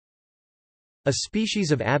A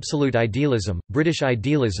species of absolute idealism, British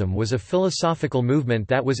idealism was a philosophical movement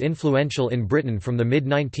that was influential in Britain from the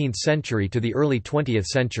mid-19th century to the early 20th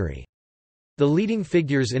century. The leading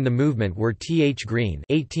figures in the movement were T. H. Green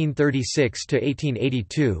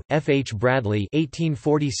 (1836–1882), F. H. Bradley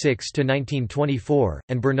 (1846–1924),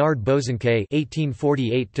 and Bernard Bosanquet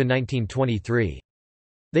 (1848–1923).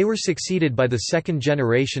 They were succeeded by the second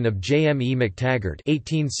generation of J. M. E. McTaggart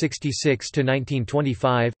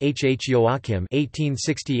 (1866–1925), H. H. Joachim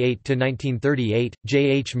 (1868–1938), J.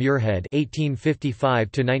 H. Muirhead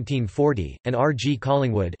 (1855–1940), and R. G.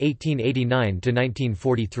 Collingwood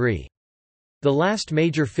 (1889–1943). The last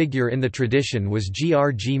major figure in the tradition was G.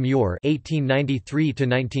 R. G. Muir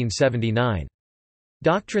 (1893–1979).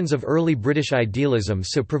 Doctrines of early British idealism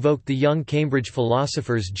so provoked the young Cambridge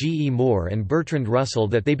philosophers G. E. Moore and Bertrand Russell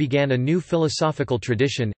that they began a new philosophical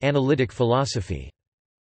tradition, analytic philosophy.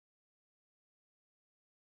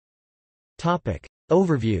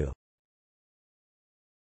 Overview.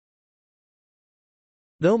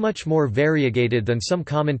 Though much more variegated than some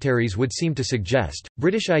commentaries would seem to suggest,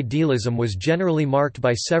 British idealism was generally marked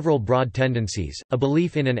by several broad tendencies: a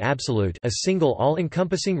belief in an absolute, a single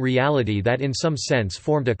all-encompassing reality that in some sense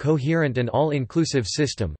formed a coherent and all-inclusive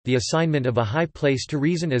system, the assignment of a high place to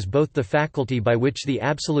reason as both the faculty by which the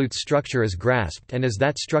absolute structure is grasped and as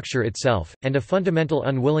that structure itself, and a fundamental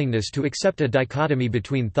unwillingness to accept a dichotomy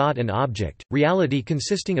between thought and object, reality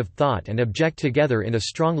consisting of thought and object together in a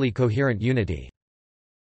strongly coherent unity.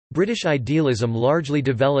 British idealism largely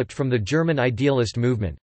developed from the German idealist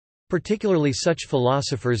movement, particularly such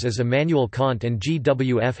philosophers as Immanuel Kant and G.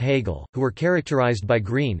 W. F. Hegel, who were characterized by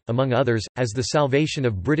Green, among others, as the salvation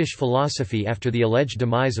of British philosophy after the alleged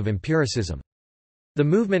demise of empiricism. The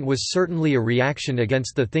movement was certainly a reaction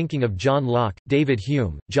against the thinking of John Locke, David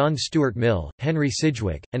Hume, John Stuart Mill, Henry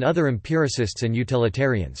Sidgwick, and other empiricists and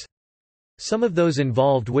utilitarians. Some of those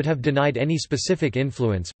involved would have denied any specific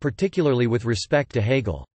influence, particularly with respect to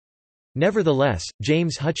Hegel. Nevertheless,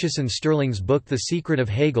 James Hutchison Stirling's book The Secret of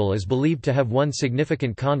Hegel is believed to have won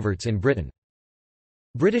significant converts in Britain.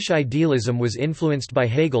 British idealism was influenced by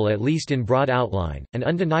Hegel at least in broad outline, and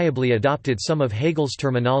undeniably adopted some of Hegel's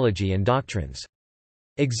terminology and doctrines.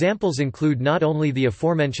 Examples include not only the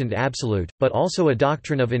aforementioned absolute, but also a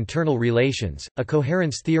doctrine of internal relations, a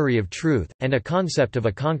coherence theory of truth, and a concept of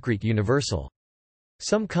a concrete universal.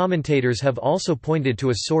 Some commentators have also pointed to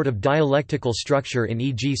a sort of dialectical structure in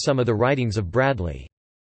e.g. some of the writings of Bradley.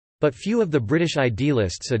 But few of the British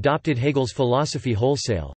idealists adopted Hegel's philosophy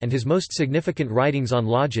wholesale, and his most significant writings on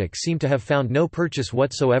logic seem to have found no purchase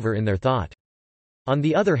whatsoever in their thought. On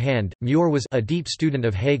the other hand, Muir was a deep student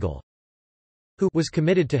of Hegel, who was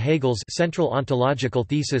committed to Hegel's central ontological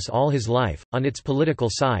thesis all his life. On its political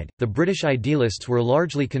side, the British idealists were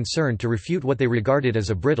largely concerned to refute what they regarded as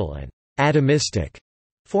a brittle and atomistic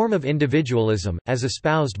form of individualism, as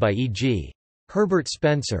espoused by e.g. Herbert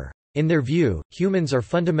Spencer. In their view, humans are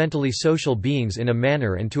fundamentally social beings in a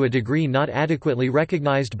manner and to a degree not adequately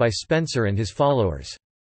recognized by Spencer and his followers.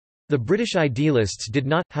 The British idealists did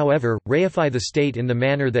not, however, reify the state in the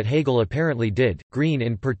manner that Hegel apparently did. Green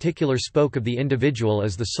in particular spoke of the individual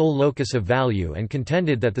as the sole locus of value and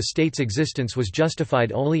contended that the state's existence was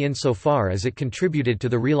justified only insofar as it contributed to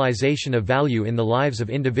the realization of value in the lives of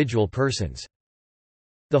individual persons.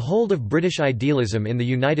 The hold of British idealism in the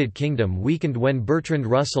United Kingdom weakened when Bertrand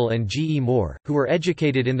Russell and G. E. Moore, who were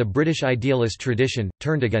educated in the British idealist tradition,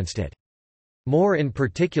 turned against it. Moore in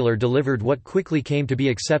particular delivered what quickly came to be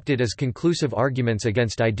accepted as conclusive arguments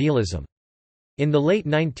against idealism. In the late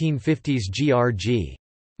 1950s G. R. G.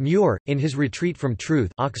 Muir, in his Retreat from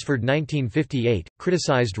Truth, Oxford 1958,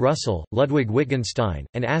 criticized Russell, Ludwig Wittgenstein,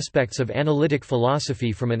 and aspects of analytic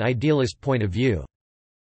philosophy from an idealist point of view.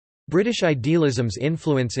 British idealism's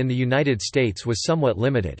influence in the United States was somewhat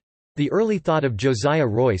limited. The early thought of Josiah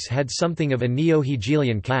Royce had something of a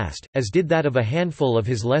neo-Hegelian cast, as did that of a handful of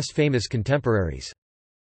his less famous contemporaries.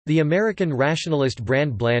 The American rationalist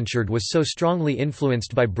Brand Blanchard was so strongly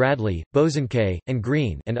influenced by Bradley, Bosanquet, and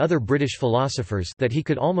Green and other British philosophers that he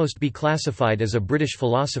could almost be classified as a British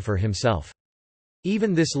philosopher himself.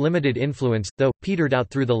 Even this limited influence, though, petered out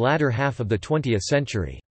through the latter half of the 20th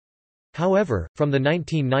century. However, from the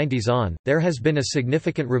 1990s on, there has been a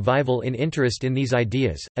significant revival in interest in these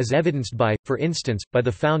ideas, as evidenced by, for instance, by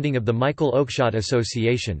the founding of the Michael Oakeshott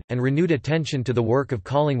Association, and renewed attention to the work of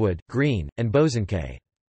Collingwood, Green, and Bosanquet.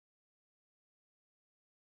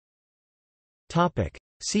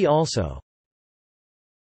 See also: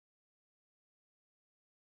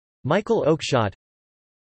 Michael Oakeshott,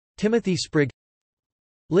 Timothy Sprigg,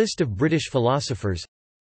 List of British philosophers,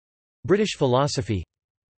 British philosophy.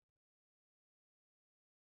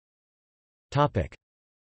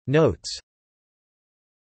 Notes.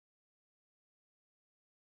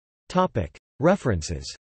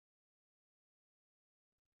 References.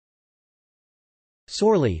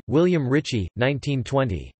 Sorley, William Ritchie,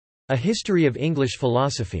 1920. A History of English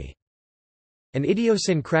Philosophy. An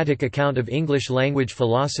idiosyncratic account of English-language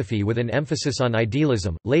philosophy with an emphasis on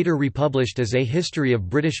idealism, later republished as A History of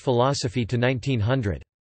British Philosophy to 1900.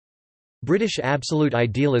 British Absolute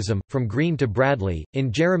Idealism, From Green to Bradley,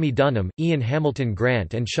 in Jeremy Dunham, Ian Hamilton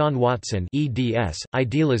Grant and Sean Watson eds,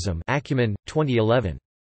 Idealism Acumen, 2011.